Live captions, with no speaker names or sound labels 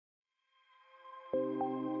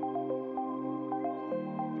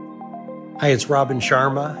Hi, it's Robin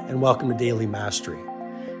Sharma, and welcome to Daily Mastery.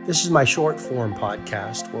 This is my short-form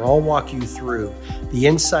podcast where I'll walk you through the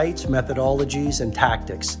insights, methodologies, and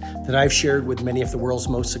tactics that I've shared with many of the world's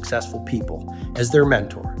most successful people as their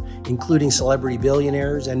mentor, including celebrity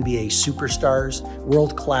billionaires, NBA superstars,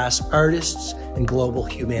 world-class artists, and global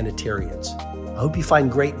humanitarians. I hope you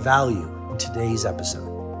find great value in today's episode.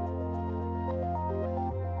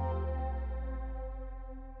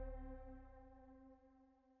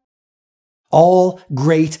 All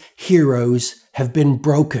great heroes have been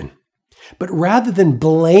broken. But rather than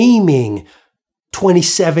blaming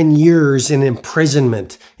 27 years in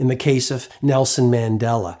imprisonment in the case of Nelson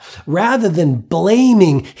Mandela, rather than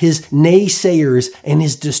blaming his naysayers and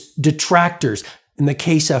his detractors in the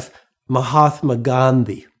case of Mahatma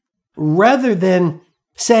Gandhi, rather than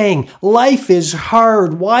saying life is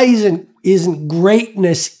hard, why isn't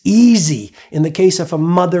greatness easy in the case of a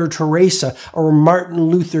Mother Teresa or Martin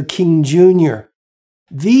Luther King Jr.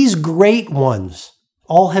 These great ones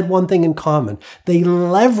all had one thing in common. They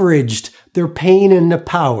leveraged their pain into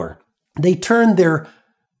power. They turned their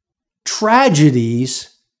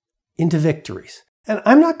tragedies into victories. And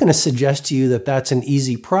I'm not going to suggest to you that that's an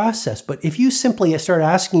easy process, but if you simply start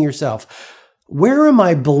asking yourself, where am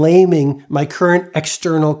I blaming my current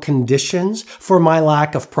external conditions for my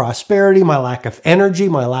lack of prosperity, my lack of energy,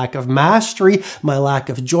 my lack of mastery, my lack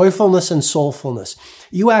of joyfulness and soulfulness?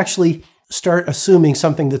 You actually start assuming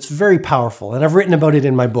something that's very powerful, and I've written about it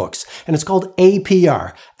in my books, and it's called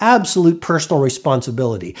APR, Absolute Personal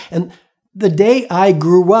Responsibility. And the day I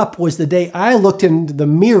grew up was the day I looked into the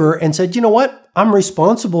mirror and said, you know what? I'm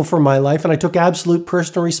responsible for my life, and I took absolute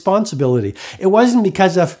personal responsibility. It wasn't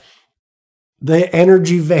because of the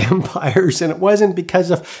energy vampires, and it wasn't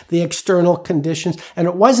because of the external conditions, and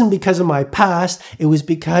it wasn't because of my past, it was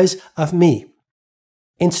because of me.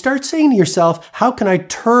 And start saying to yourself, how can I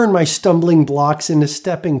turn my stumbling blocks into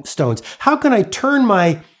stepping stones? How can I turn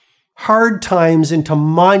my hard times into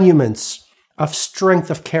monuments of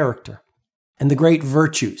strength of character and the great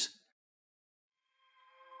virtues?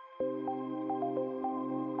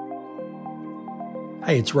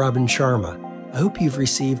 Hi, it's Robin Sharma. I hope you've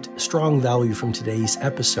received strong value from today's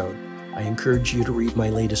episode. I encourage you to read my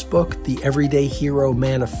latest book, The Everyday Hero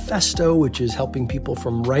Manifesto, which is helping people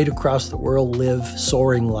from right across the world live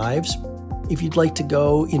soaring lives. If you'd like to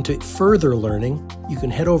go into further learning, you can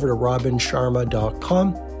head over to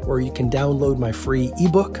robinsharma.com, where you can download my free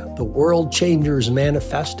ebook, The World Changers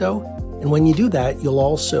Manifesto. And when you do that, you'll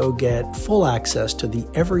also get full access to the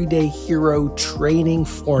Everyday Hero Training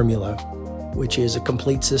Formula, which is a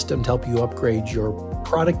complete system to help you upgrade your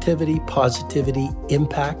productivity, positivity,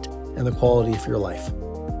 impact, and the quality of your life.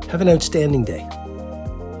 Have an outstanding day.